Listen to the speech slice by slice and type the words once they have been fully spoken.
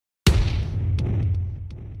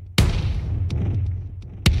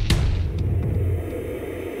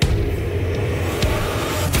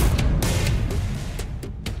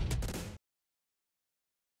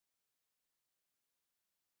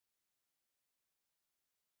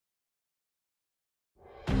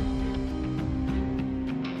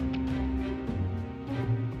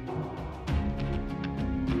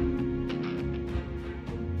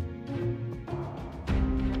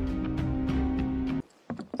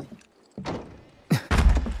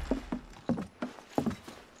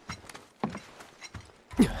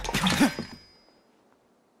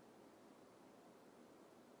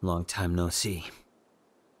long time no see.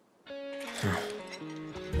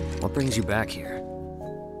 What brings you back here?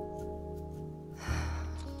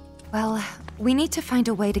 Well, we need to find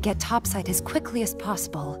a way to get topside as quickly as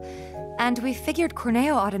possible. And we figured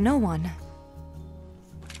Corneo ought to know one.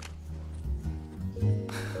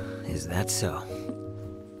 Is that so?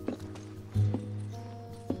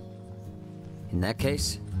 In that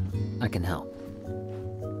case, I can help.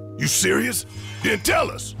 You serious? Then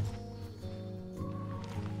tell us!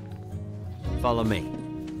 Follow me.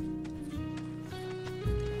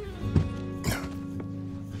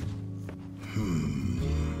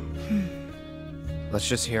 Let's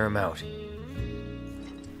just hear him out.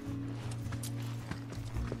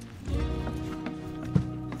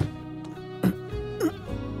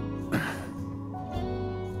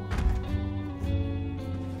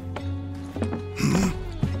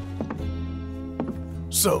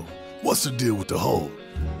 So, what's the deal with the hole?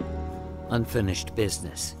 Unfinished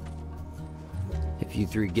business. If you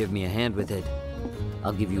three give me a hand with it,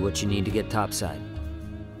 I'll give you what you need to get topside.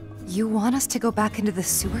 You want us to go back into the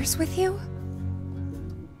sewers with you?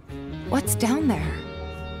 What's down there?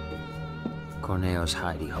 Corneo's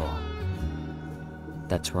hidey hole.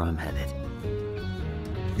 That's where I'm headed.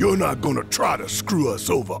 You're not gonna try to screw us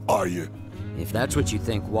over, are you? If that's what you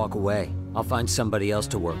think, walk away. I'll find somebody else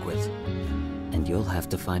to work with. And you'll have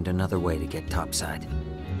to find another way to get topside.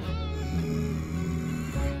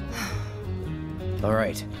 All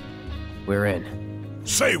right, we're in.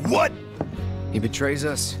 Say what? He betrays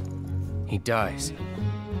us, he dies.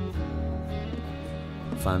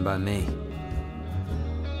 Fine by me.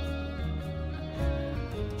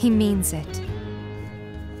 He means it.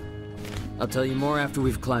 I'll tell you more after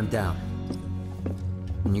we've climbed down.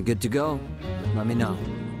 When you're good to go, let me know.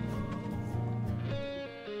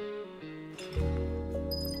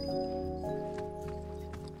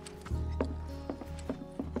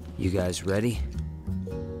 You guys ready?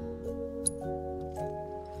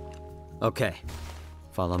 Okay,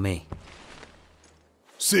 follow me.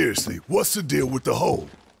 Seriously, what's the deal with the hole?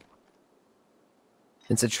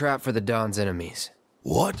 It's a trap for the Dawn's enemies.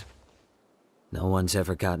 What? No one's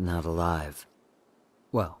ever gotten out alive.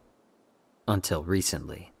 Well, until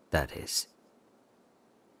recently, that is.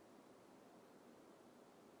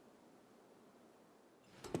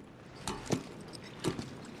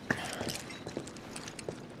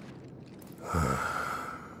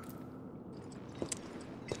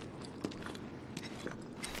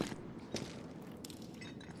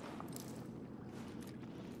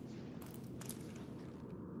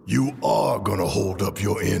 You are gonna hold up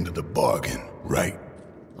your end of the bargain, right?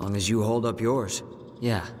 Long as you hold up yours,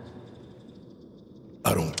 yeah.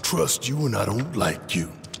 I don't trust you and I don't like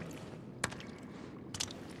you.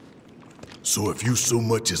 So if you so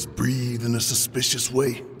much as breathe in a suspicious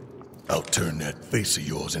way, I'll turn that face of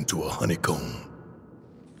yours into a honeycomb.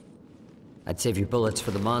 I'd save your bullets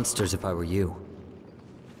for the monsters if I were you.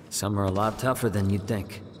 Some are a lot tougher than you'd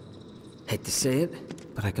think. Hate to say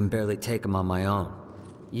it, but I can barely take them on my own.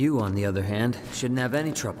 You, on the other hand, shouldn't have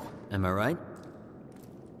any trouble, am I right?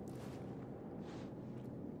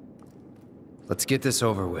 Let's get this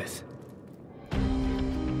over with.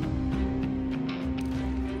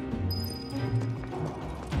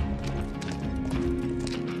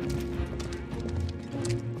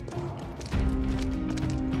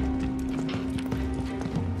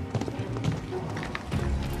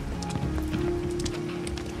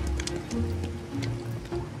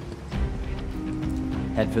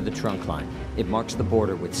 Head for the trunk line. It marks the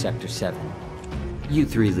border with Sector 7. You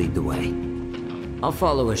three lead the way. I'll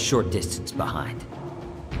follow a short distance behind.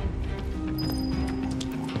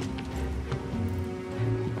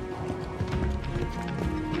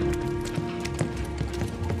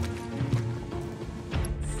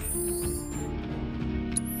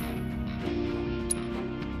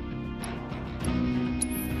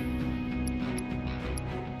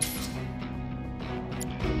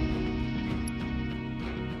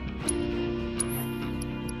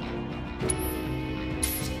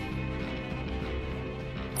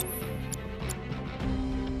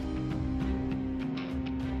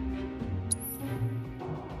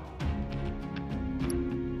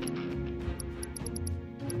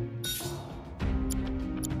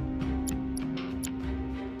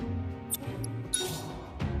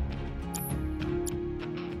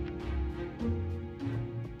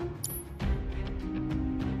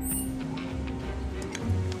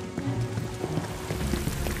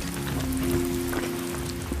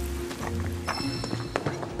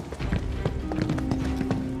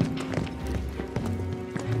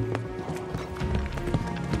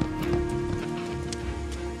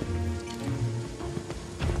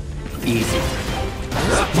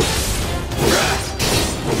 Easy.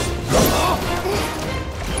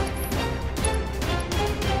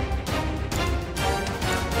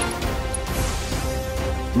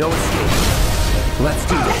 No escape. Let's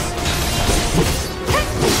do this.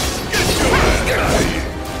 Get out of here!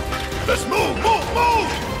 Let's move!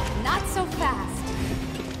 Not so fast.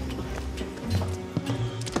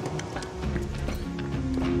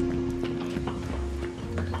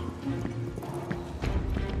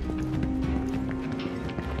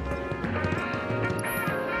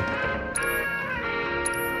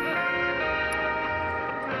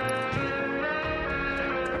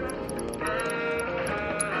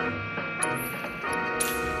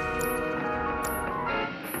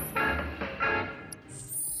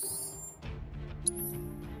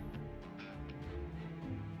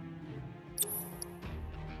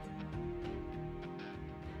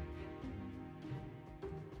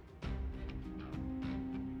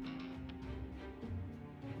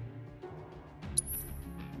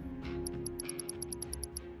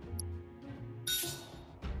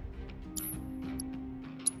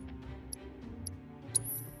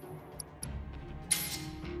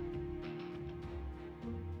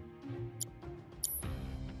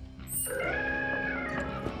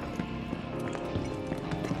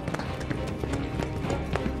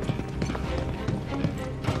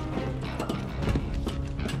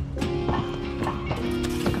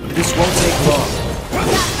 This won't take long.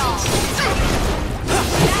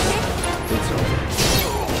 It's over.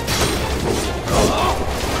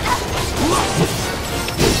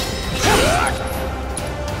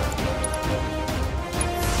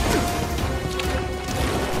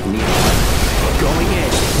 Going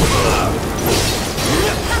in.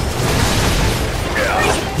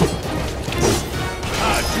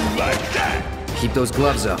 How'd you like that? Keep those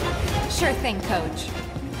gloves up. Sure thing, Coach.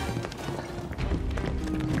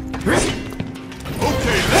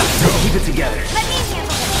 Okay, let's go! Keep it together. Let me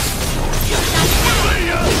handle it. See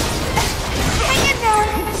ya! Hang in there.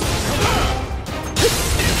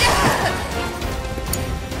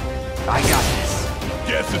 I got this.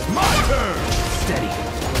 Guess it's my turn! Steady.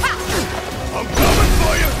 I'm coming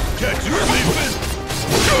for you! Catch you sleeping!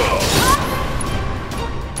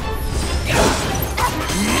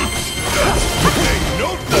 Ain't no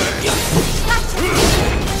thing!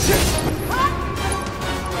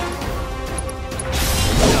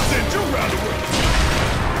 Send you round the world!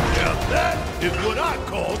 Now that is what I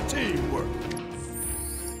call teamwork!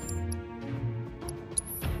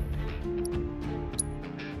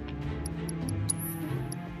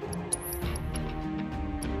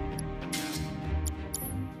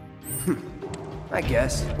 I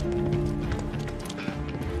guess.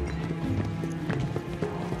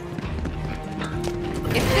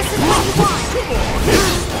 If this is what you want.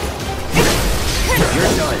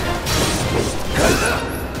 You're done.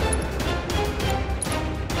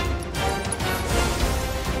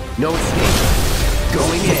 No escape.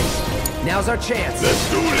 Going in. Now's our chance. Let's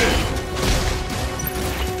do this!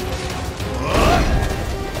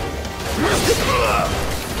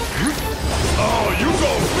 Oh, you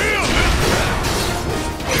gon' feel this!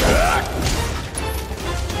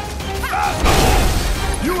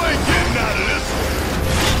 You ain't getting out of this one!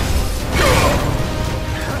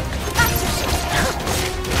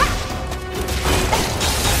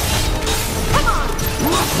 Come on.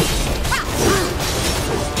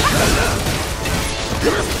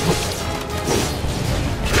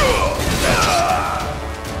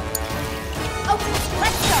 Okay,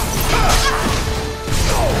 let's go.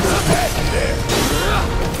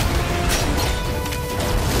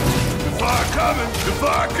 The fire coming! The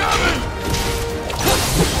fire coming!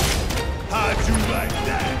 How'd you like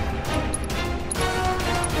that?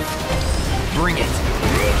 Bring it.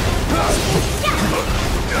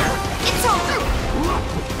 It's over.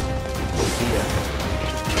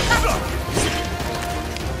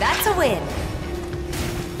 That's a win.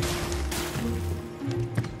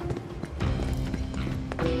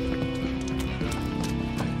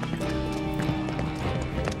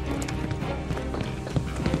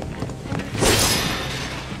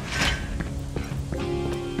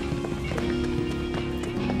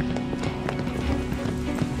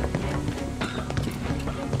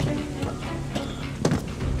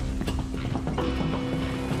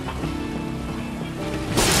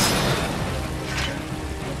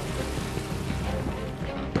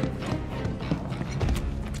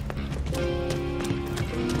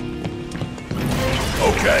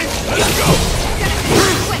 Okay, let's go!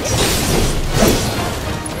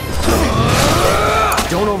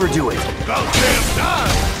 Don't overdo it. About damn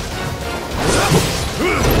time!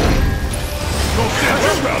 Go send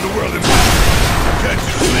you around the world and catch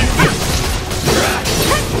you sleeping!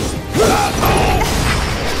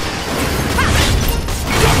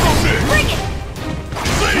 Bring it.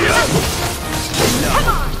 See ya! Come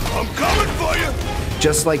on. I'm coming for you!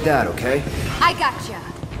 Just like that, okay? I gotcha.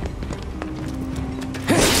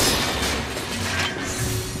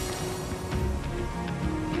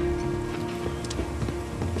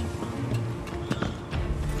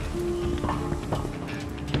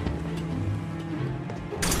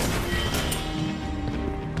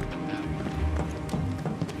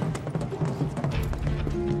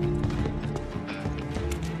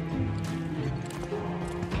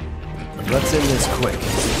 Let's end this quick.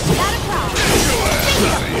 Not a problem.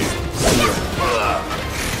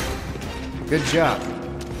 Good job.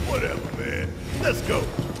 Whatever, man. Let's go.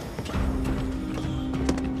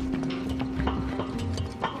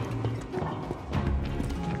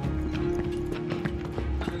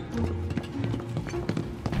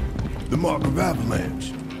 The mark of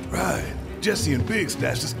Avalanche. Right. Jesse and Big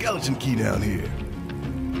stashed the skeleton key down here.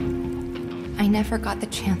 I never got the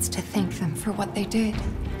chance to thank them for what they did.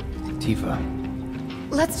 Tifa.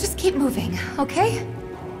 Let's just keep moving, okay?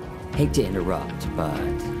 Hate to interrupt, but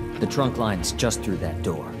the trunk line's just through that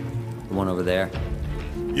door. The one over there.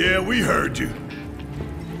 Yeah, we heard you.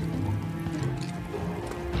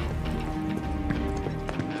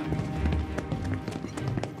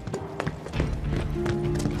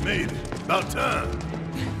 Made it. About time.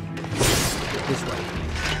 This way.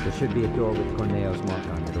 There should be a door with Corneo's mark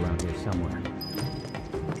on it around here somewhere.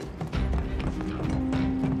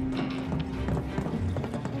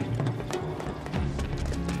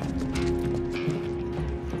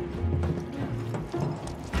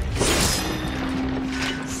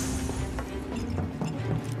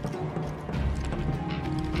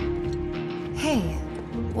 Hey,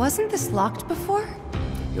 wasn't this locked before?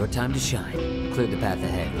 Your time to shine. Clear the path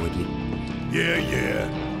ahead, would you? Yeah,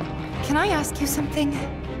 yeah. Can I ask you something?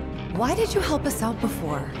 Why did you help us out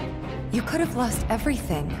before? You could have lost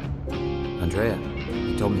everything. Andrea,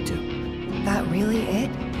 you told me to. That really it?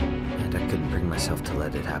 And I couldn't bring myself to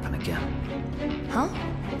let it happen again. Huh?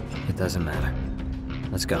 It doesn't matter.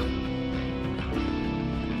 Let's go.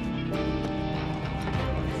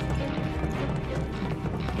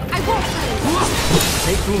 I won't let it.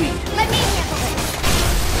 Take the lead. Let me handle it.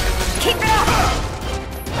 Keep it up!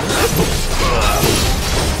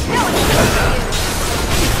 No one can you.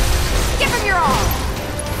 Give him your all!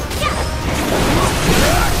 Yeah.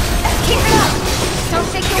 Keep it up! Don't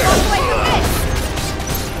think you'll walk away from this!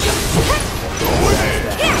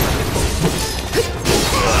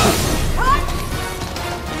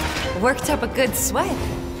 Worked up a good sweat.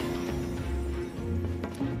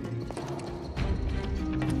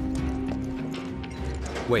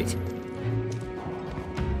 Wait.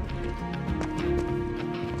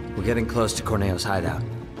 We're getting close to Corneo's hideout.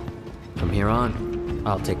 From here on,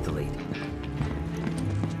 I'll take the lead.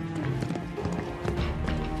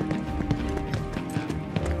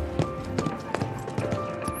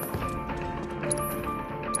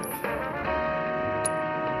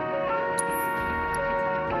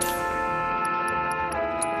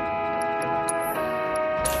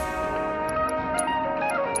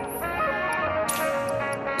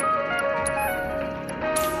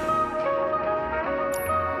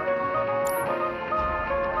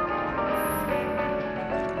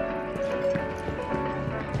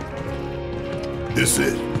 This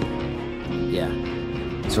it? Yeah,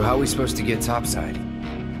 So how are we supposed to get topside?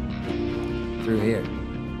 through here.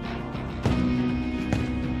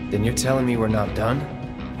 Then you're telling me we're not done?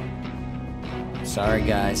 Sorry,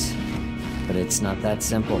 guys, but it's not that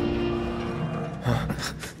simple.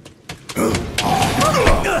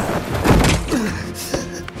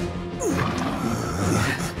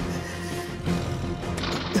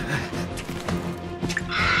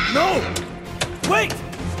 No! Wait!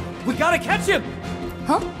 We gotta catch him!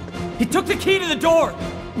 Huh? He took the key to the door!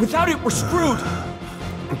 Without it, we're screwed!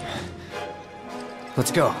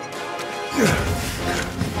 Let's go.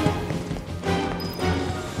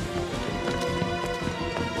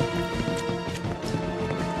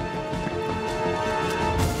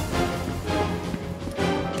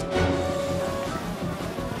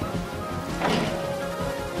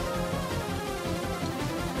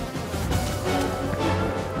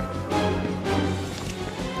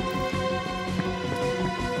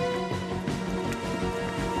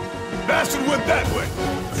 Bastard went that way.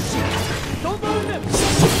 Don't move him!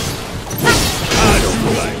 I don't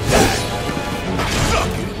like that.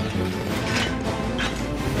 Suck it.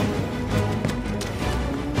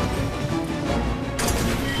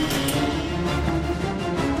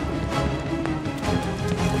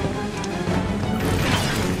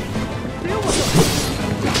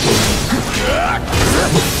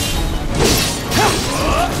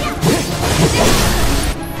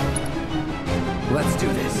 Let's do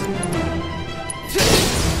this.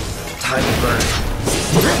 Time to burn.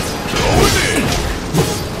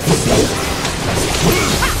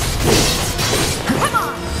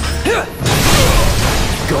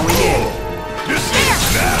 Going in. This is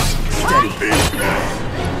now. Steady.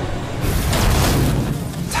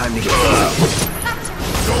 Time to get low.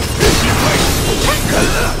 Don't pick me right.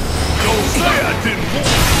 Don't say I didn't want.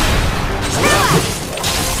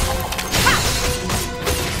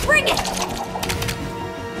 Bring it!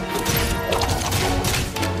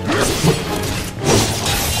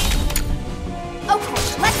 Okay,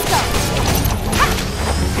 let's go.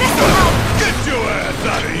 Get your ass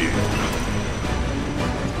out of here.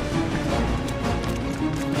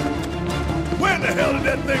 Where the hell did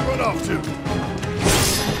that thing run off to?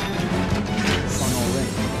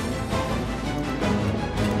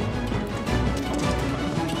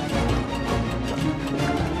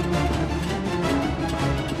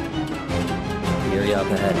 Area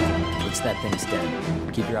up ahead. Looks that thing's dead.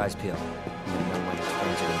 Keep your eyes peeled. You never know when its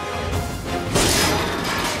friends are gonna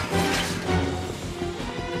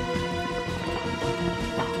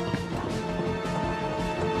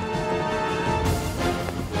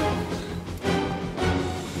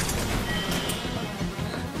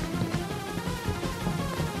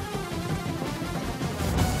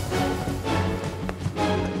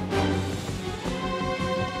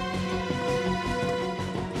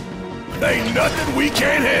Ain't nothing we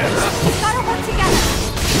can't handle. Gotta work together.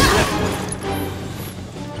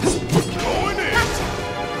 Going in.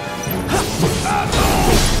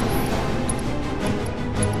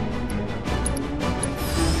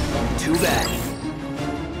 Too bad.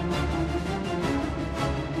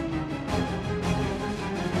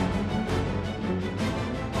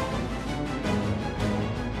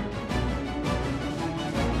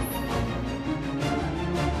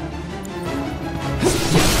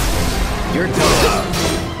 You're done.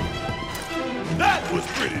 That was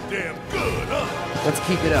pretty damn good, huh? Let's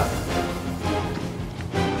keep it up.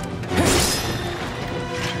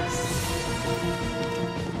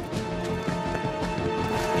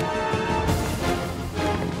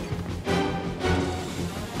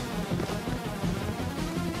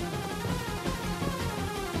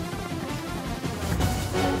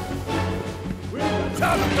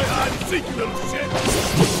 Time to play hide and seek, you little shit.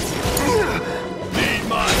 Need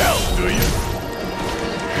my help, do you?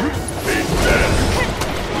 Be dead.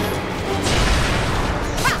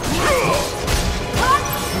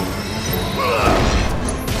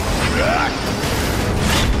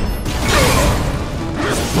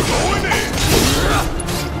 Going in.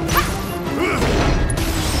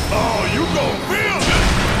 Oh, you gon' feel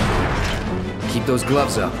this. Keep those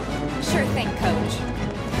gloves up. Sure thing, Coach.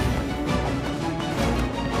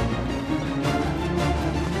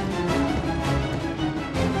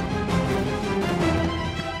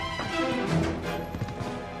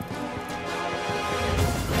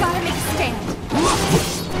 Gotta make a stand.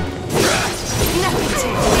 Nothing to.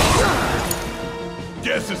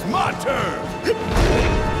 Guess it's my turn.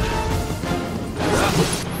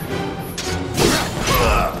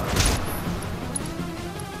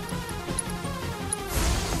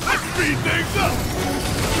 Let's speed things up.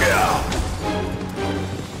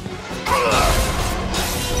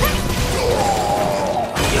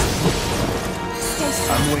 Stay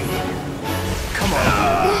strong. I'm waiting. Come on.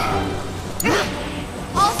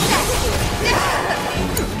 All set.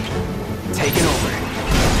 Taking over.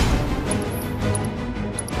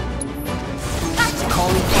 Gotcha.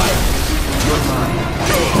 Calling fire. You're mine.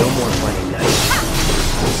 No more playing nice.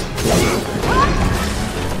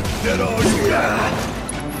 That all you got?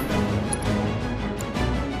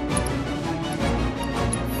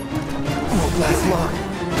 Won't last long.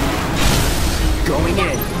 Going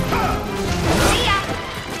in. See ya.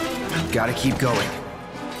 Gotta keep going.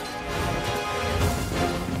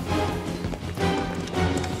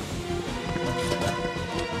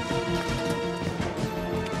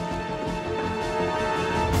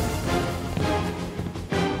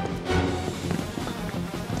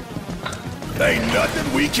 Ain't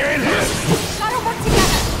nothing we can't handle. Gotta work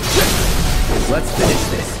together. Let's finish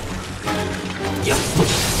this.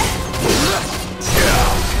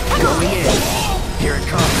 Going in. Here it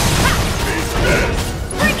comes.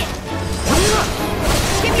 Bring it.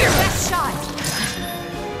 Give your best shot.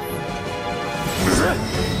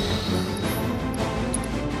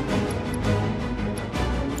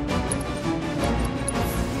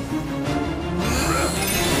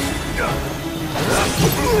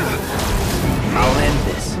 I'll end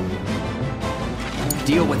this.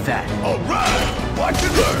 Deal with that. All right, watch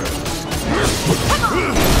and learn.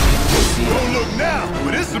 Don't look now,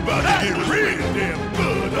 but it's about to get really damn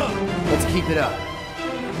good, huh? Let's keep it up.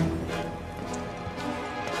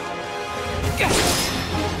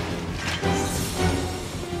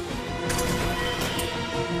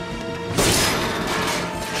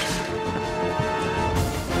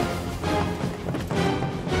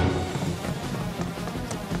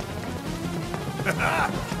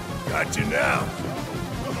 got you now.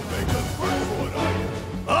 Gonna make us work for it, are you?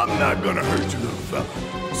 I'm not gonna hurt you, little fella.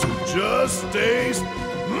 So just stay.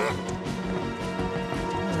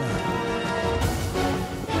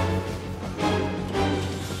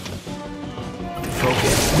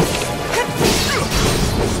 Focus.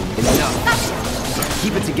 Enough.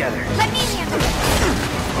 Keep it together. Let me handle it.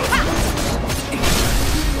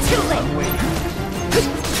 Too late.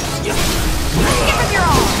 Give him your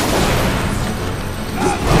all.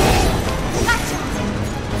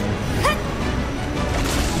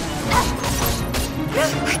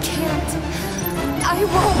 I can't. I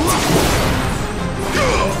won't.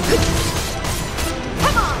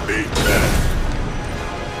 Come on. Beat that.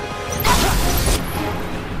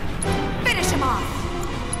 Finish him off.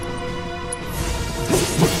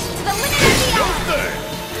 To the limit of the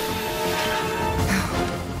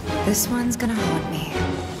eye. This one's gonna haunt me.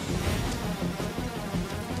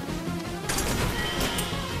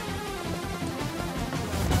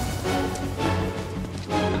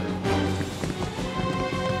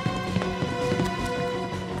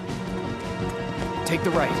 Take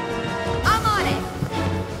the right. I'm on it.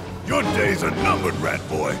 Your days are numbered, rat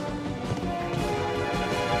boy.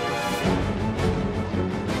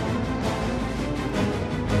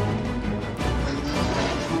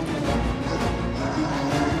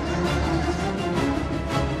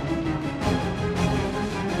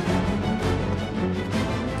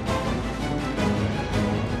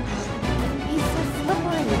 He's so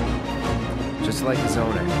slippery. Just like his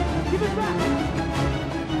owner. Give it back.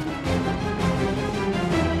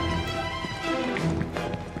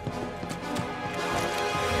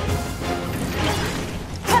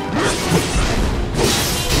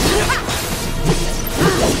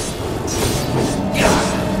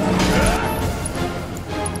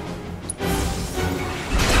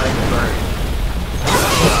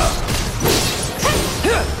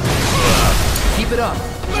 Keep it up.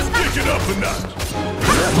 Let's kick it up a notch.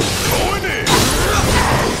 Going in.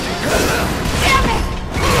 Damn it!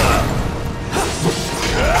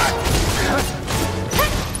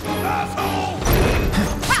 Asshole.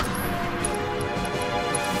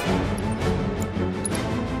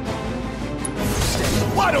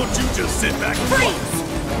 Why don't you just sit back and Freeze!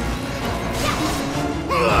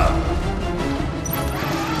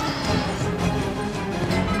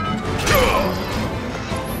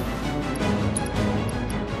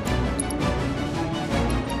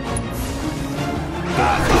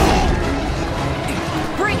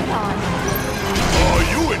 Bring it on! Oh,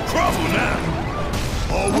 you in trouble now.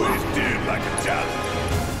 Always did like a challenge.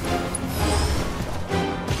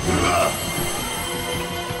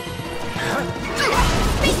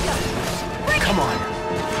 Come on.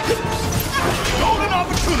 Golden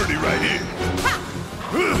opportunity right here.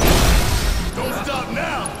 Don't stop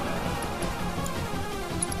now.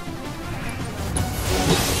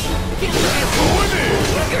 Going in.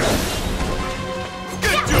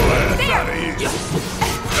 Get your ass out of here.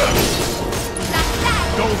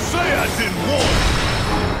 Don't say I didn't warn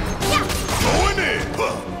you. Going in.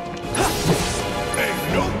 Ain't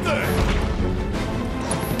no thing.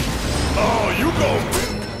 Oh, you go.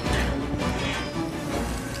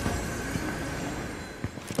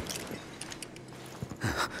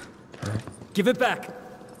 Give it back.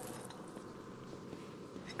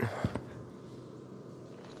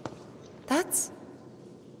 That's...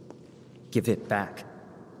 Give it back.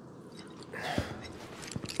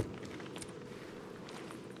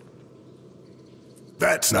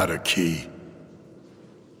 That's not a key.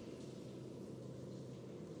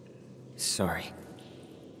 Sorry.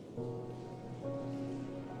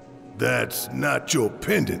 That's not your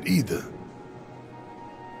pendant either.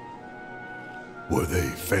 Were they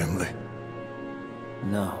family?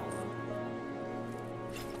 No.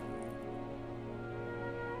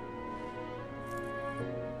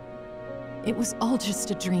 It was all just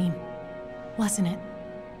a dream, wasn't it?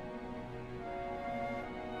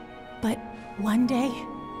 But one day,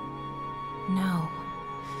 no.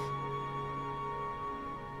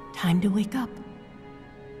 Time to wake up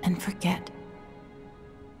and forget.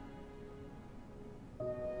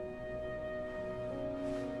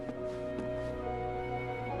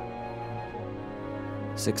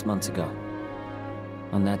 "6 months ago.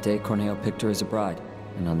 On that day, Corneo picked her as a bride,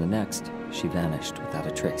 and on the next, she vanished without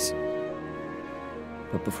a trace.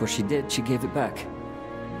 But before she did, she gave it back.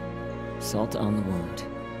 Salt on the wound.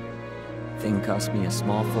 Thing cost me a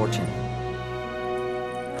small fortune.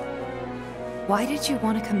 Why did you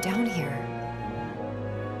want to come down here?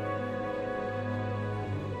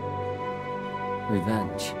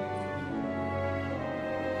 Revenge.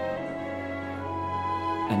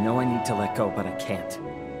 I know I need to let go, but I can't.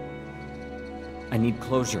 I need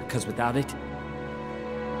closure, because without it,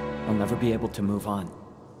 I'll never be able to move on.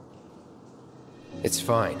 It's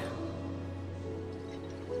fine.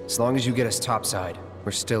 As long as you get us topside,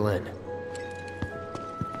 we're still in.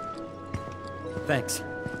 Thanks.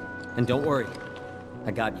 And don't worry.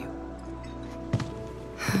 I got you.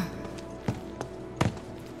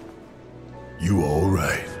 You all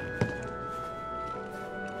right?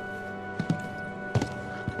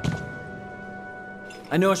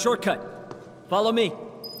 I know a shortcut. Follow me.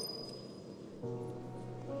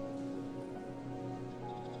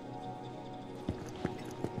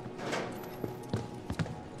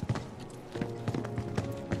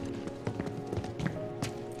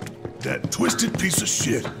 That twisted piece of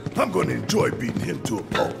shit. I'm gonna enjoy beating him to a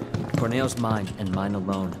pulp. Corneo's mine, and mine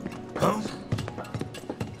alone. Huh?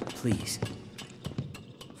 Please.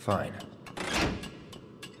 Fine.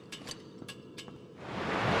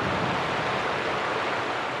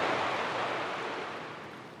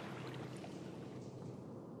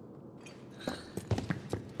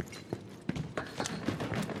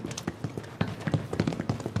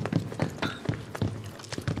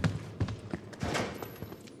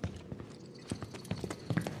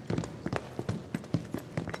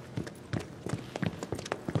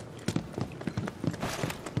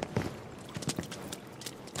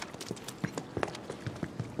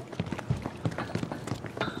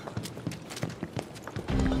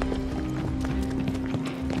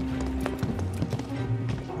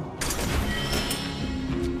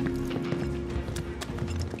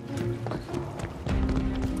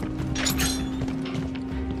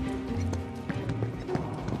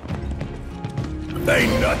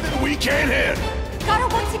 Ain't nothing we can't handle. Gotta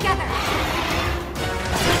work together.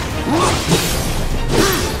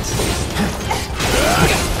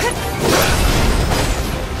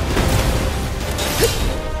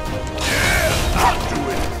 Yeah, I'll do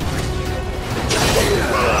it.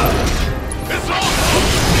 It's all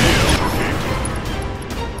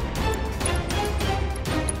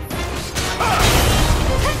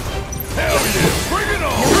hell yeah, bring it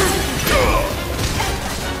on.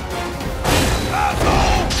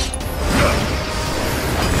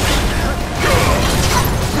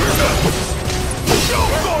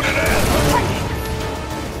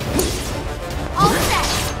 All set.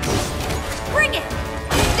 Bring it.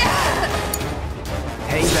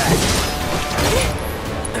 Hang back.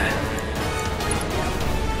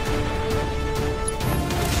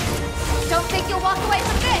 Don't think you'll walk away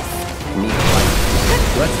from this. Need a fight.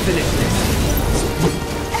 Let's finish this.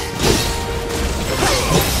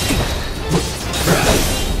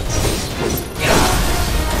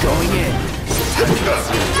 Going in.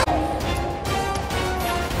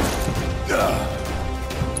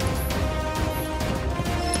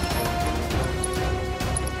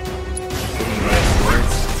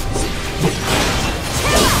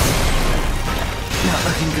 Not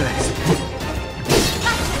looking good.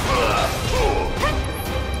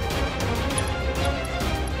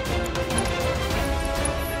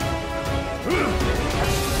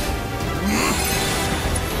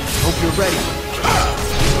 Hope you're ready.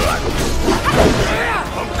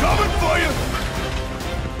 I'm coming for you!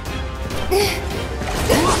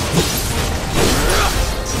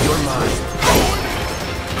 You're mine.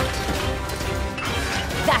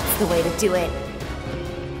 That's the way to do it.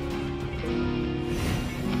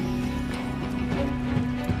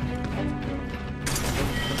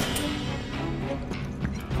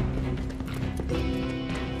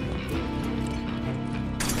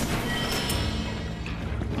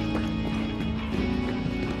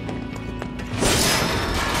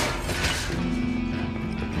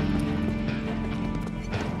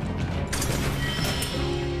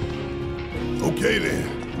 Okay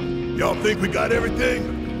then. Y'all think we got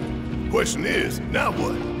everything? Question is, now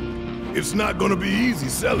what? It's not gonna be easy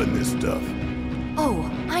selling this stuff. Oh,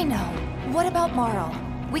 I know. What about Marl?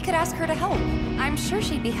 We could ask her to help. I'm sure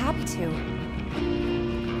she'd be happy to.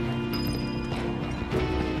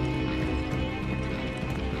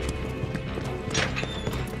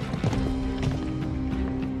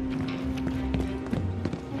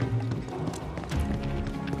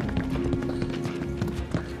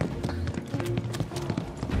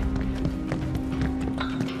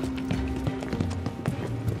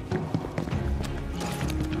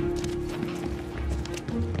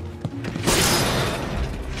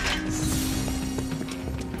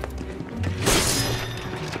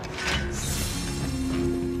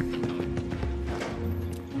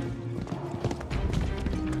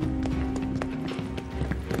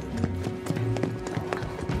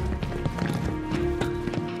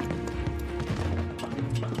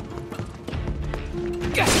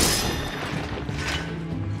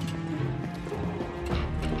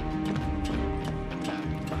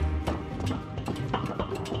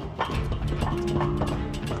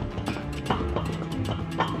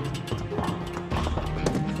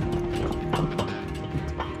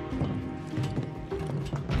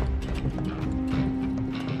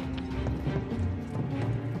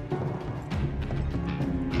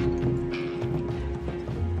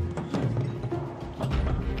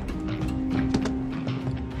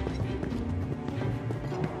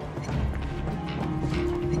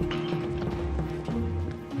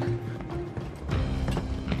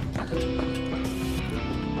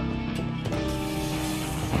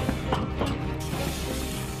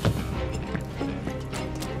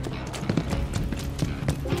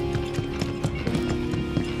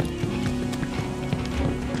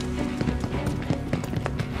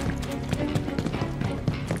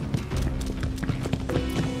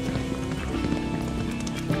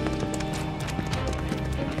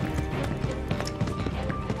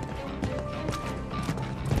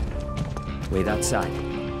 Wait outside.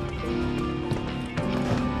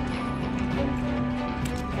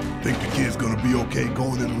 Think the kid's gonna be okay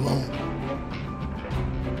going in alone?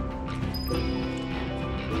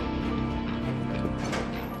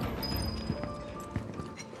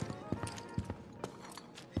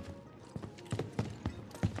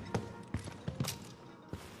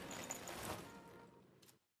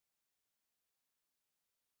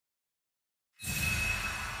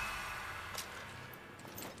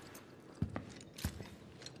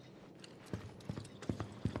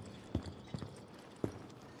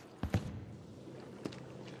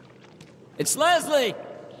 It's Leslie!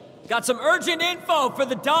 Got some urgent info for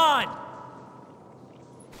the Dawn!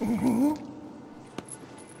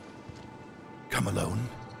 Come alone?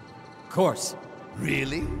 Of course.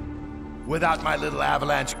 Really? Without my little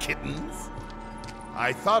Avalanche kittens?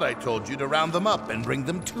 I thought I told you to round them up and bring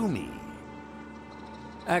them to me.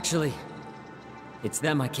 Actually, it's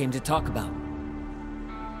them I came to talk about.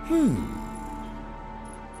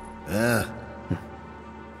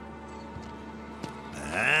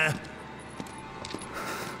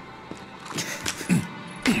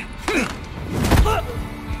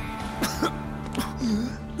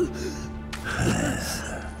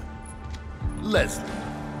 Leslie.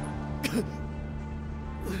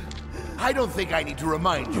 I don't think I need to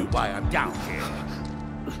remind you why I'm down here.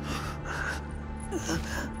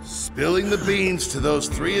 Spilling the beans to those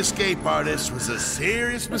 3 escape artists was a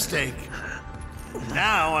serious mistake.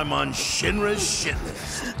 Now I'm on Shinra's shit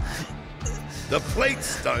list. The plate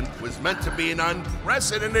stunt was meant to be an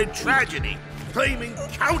unprecedented tragedy, claiming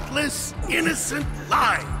countless innocent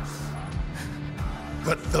lives.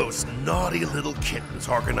 But those naughty little kittens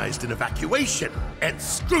organized an evacuation and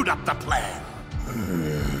screwed up the plan.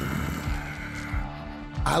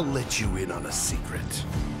 I'll let you in on a secret.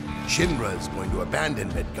 Shinra is going to abandon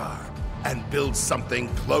Midgar and build something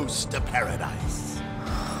close to paradise.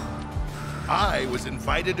 I was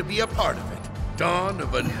invited to be a part of it. Dawn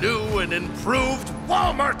of a new and improved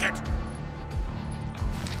wall market.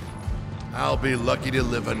 I'll be lucky to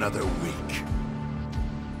live another week.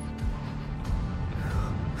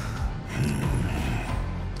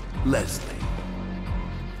 Leslie,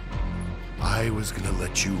 I was gonna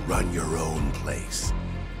let you run your own place.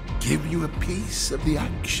 Give you a piece of the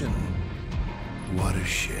action. What a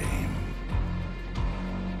shame.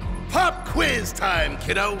 Pop quiz time,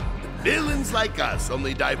 kiddo! Villains like us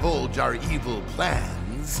only divulge our evil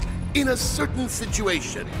plans in a certain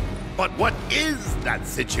situation. But what is that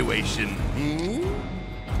situation,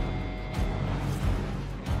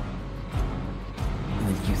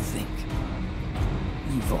 When you think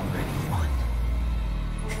you've already won.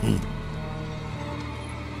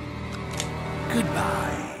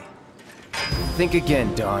 Goodbye. Think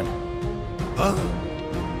again, Dawn. Huh?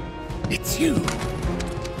 It's you.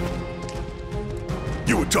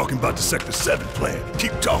 You were talking about the Sector 7 plan.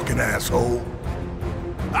 Keep talking, asshole.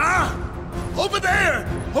 Ah! Over there!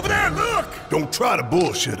 Over there, look! Don't try to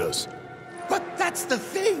bullshit us. But that's the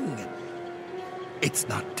thing. It's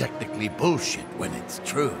not technically bullshit when it's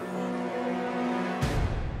true.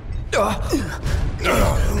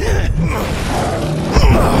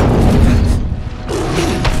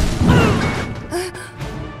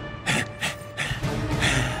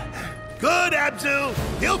 Good, Abzu!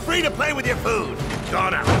 Feel free to play with your food.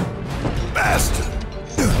 Gone out. Bastard!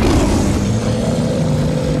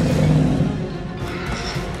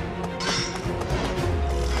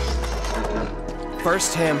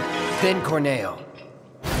 First him, then Corneo.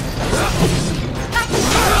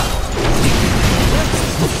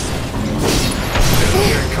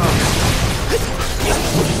 Here it comes.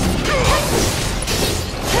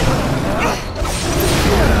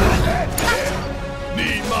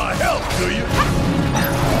 Need my help, do you?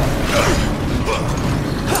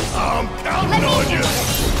 I'm counting on you.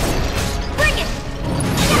 Bring it!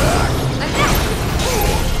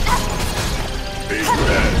 Be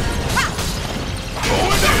ready.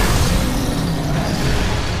 Going in.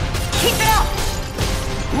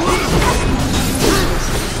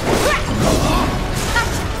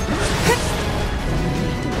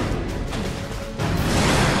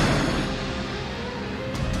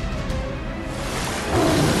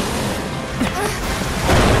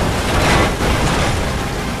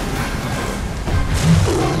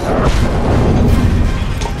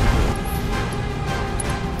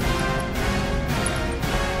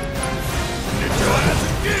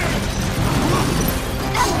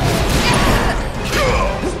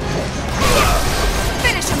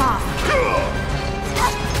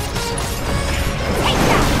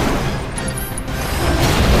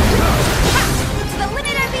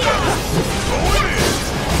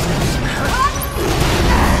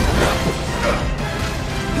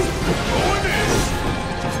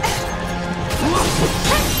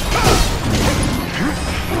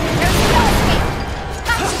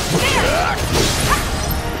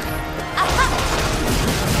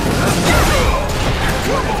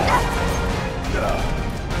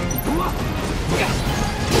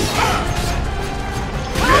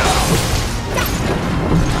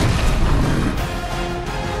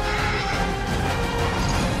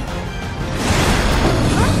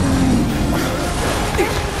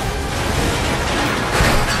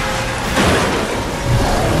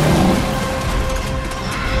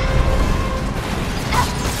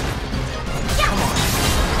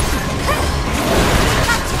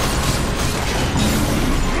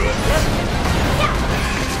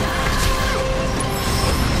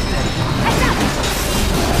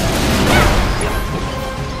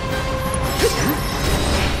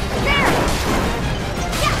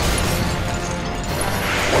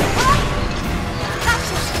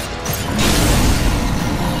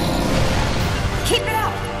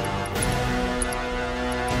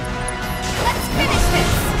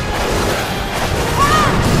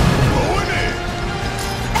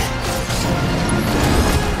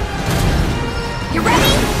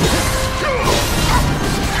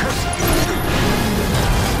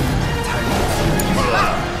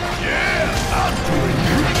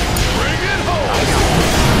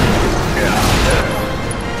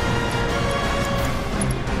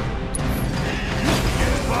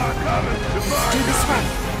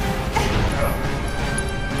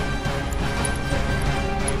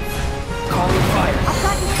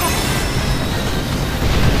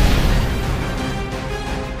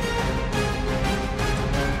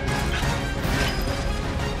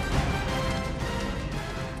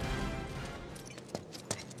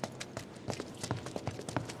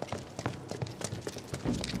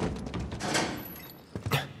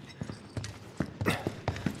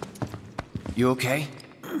 You okay?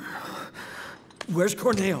 Where's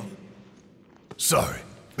Corneo? Sorry,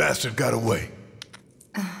 bastard got away.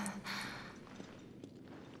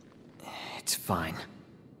 It's fine.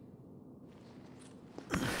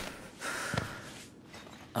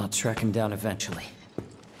 I'll track him down eventually.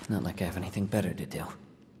 Not like I have anything better to do.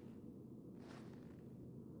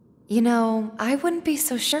 You know, I wouldn't be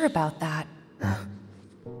so sure about that.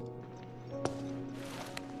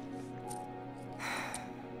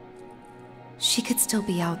 She could still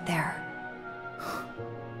be out there.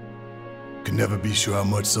 Can never be sure how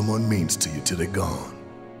much someone means to you till they're gone.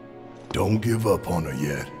 Don't give up on her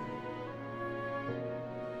yet.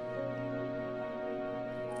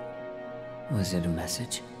 Was it a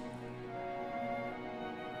message?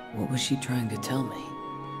 What was she trying to tell me?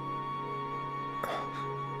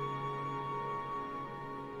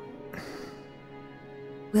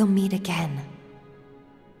 We'll meet again.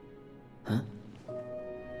 Huh?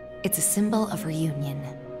 It's a symbol of reunion.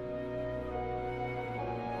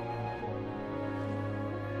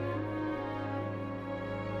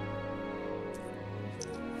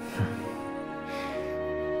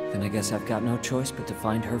 Then I guess I've got no choice but to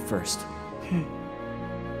find her first.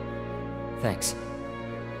 Thanks.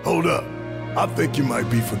 Hold up. I think you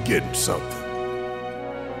might be forgetting something.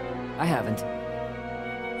 I haven't.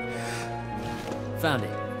 Found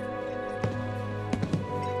it.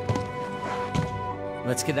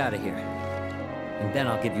 Let's get out of here. And then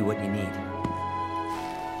I'll give you what you need.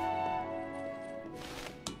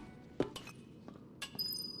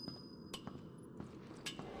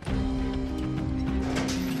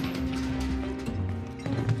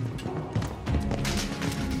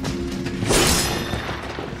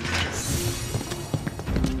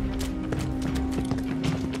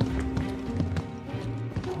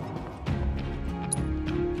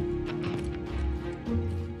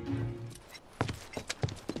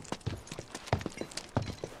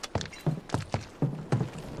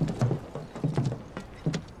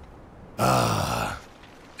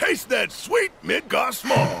 Taste that sweet Midgar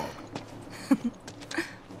smog.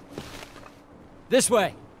 This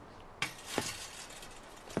way!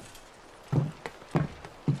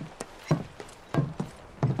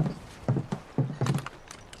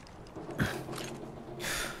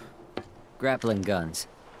 Grappling guns.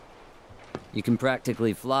 You can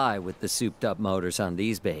practically fly with the souped-up motors on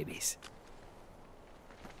these babies.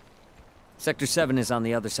 Sector 7 is on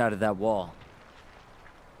the other side of that wall.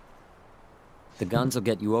 The guns will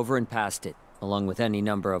get you over and past it, along with any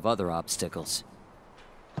number of other obstacles.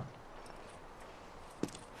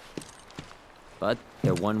 But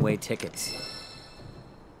they're one-way tickets.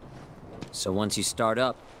 So once you start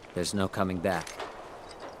up, there's no coming back.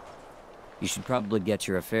 You should probably get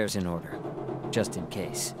your affairs in order, just in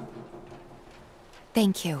case.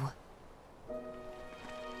 Thank you.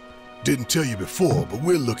 Didn't tell you before, but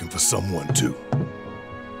we're looking for someone too.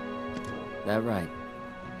 That right.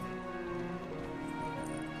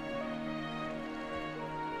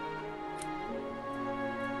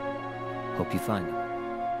 Hope you find him.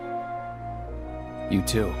 You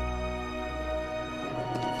too.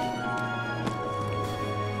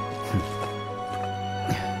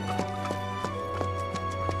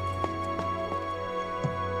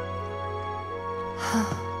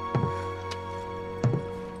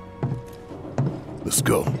 Let's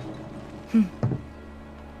go.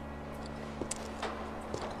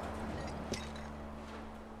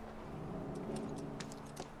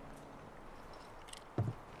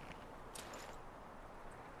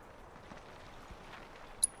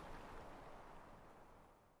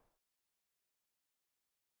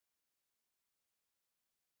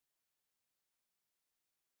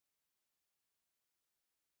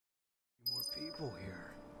 More people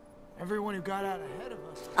here. Everyone who got out ahead of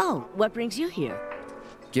us. Oh, what brings you here?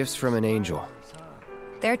 Gifts from an angel.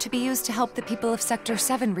 They're to be used to help the people of Sector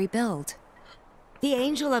 7 rebuild. The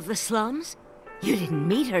angel of the slums? You didn't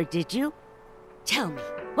meet her, did you? Tell me,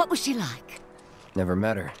 what was she like? Never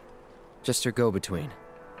met her. Just her go-between.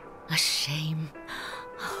 A shame.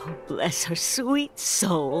 Oh, bless her sweet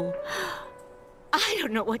soul. I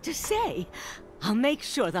don't know what to say. I'll make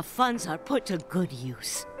sure the funds are put to good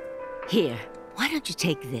use. Here, why don't you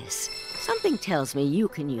take this? Something tells me you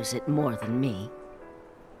can use it more than me.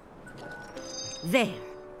 There.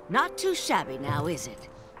 Not too shabby now, is it?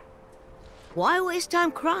 Why waste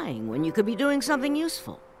time crying when you could be doing something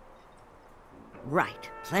useful? Right.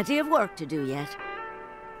 Plenty of work to do yet.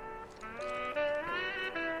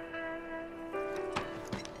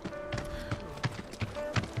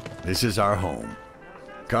 This is our home.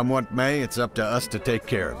 Come what may, it's up to us to take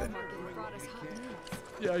care of it.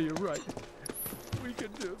 Yeah, you're right. We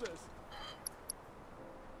can do this.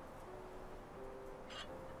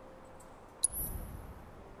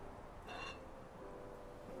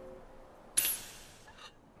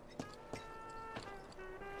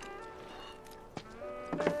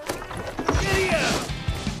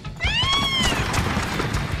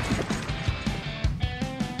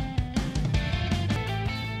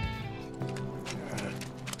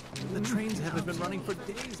 The trains haven't been running for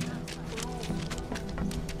days now.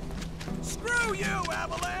 Screw you,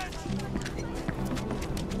 Avalanche!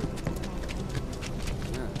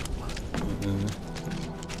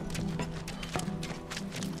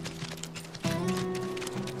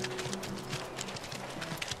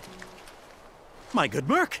 My good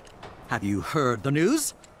Merc, have you heard the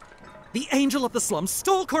news? The Angel of the Slums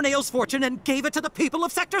stole Corneo's fortune and gave it to the people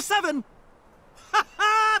of Sector 7! Ha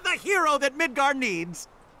ha! The hero that Midgar needs!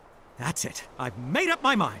 That's it. I've made up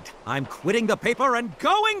my mind. I'm quitting the paper and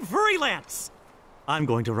going freelance! I'm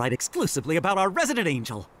going to write exclusively about our resident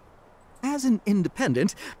angel. As an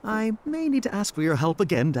independent, I may need to ask for your help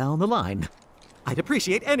again down the line. I'd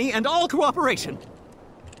appreciate any and all cooperation.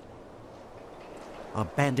 A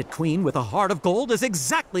bandit queen with a heart of gold is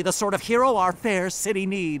exactly the sort of hero our fair city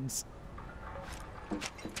needs.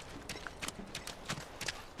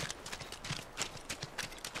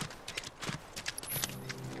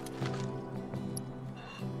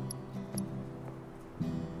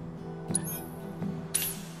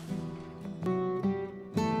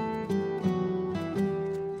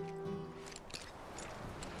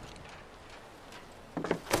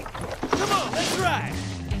 Come on, let's ride!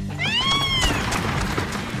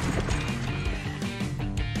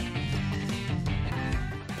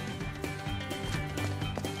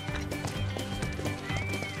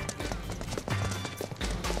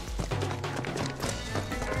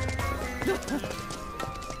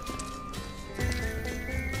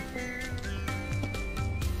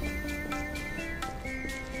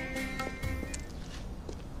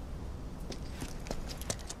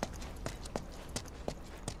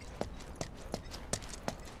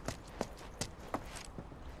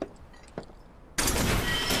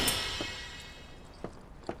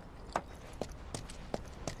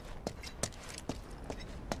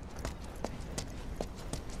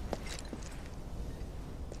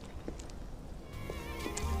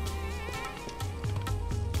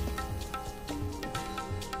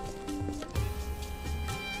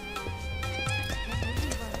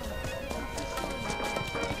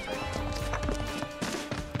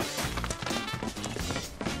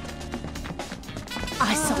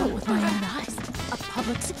 I saw it with my own eyes. A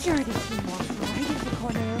public security team walked right into the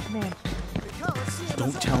corner of Mansion.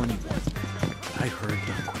 Don't tell anyone. I heard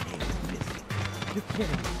Don Corneo was missing. You're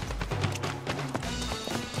kidding.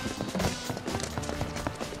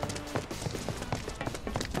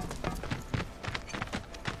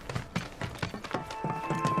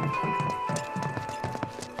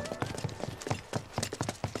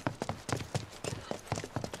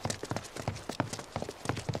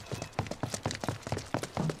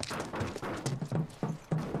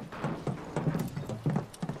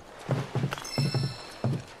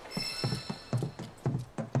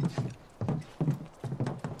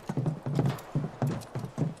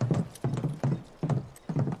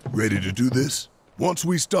 Ready to do this? Once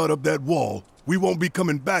we start up that wall, we won't be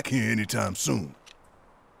coming back here anytime soon.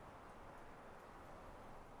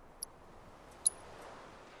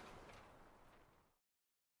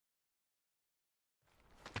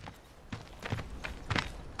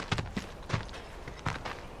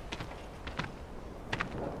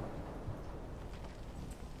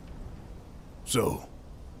 So,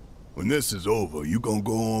 when this is over, you gonna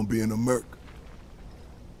go on being a merc?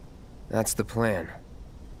 That's the plan.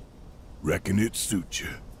 Reckon it suits you.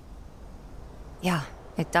 Yeah,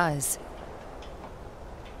 it does.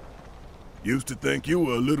 Used to think you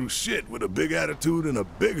were a little shit with a big attitude and a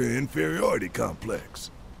bigger inferiority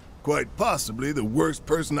complex. Quite possibly the worst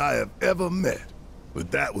person I have ever met.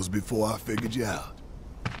 But that was before I figured you out.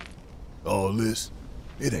 All this,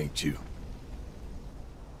 it ain't you.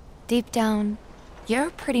 Deep down, you're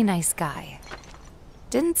a pretty nice guy.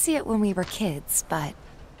 Didn't see it when we were kids, but...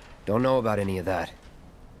 Don't know about any of that.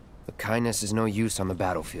 But kindness is no use on the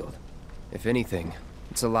battlefield. If anything,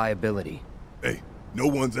 it's a liability. Hey, no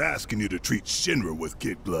one's asking you to treat Shinra with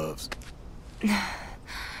kid gloves.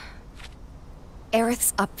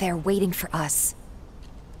 Aerith's up there waiting for us.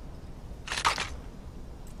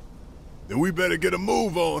 Then we better get a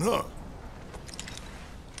move on, huh?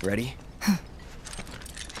 Ready?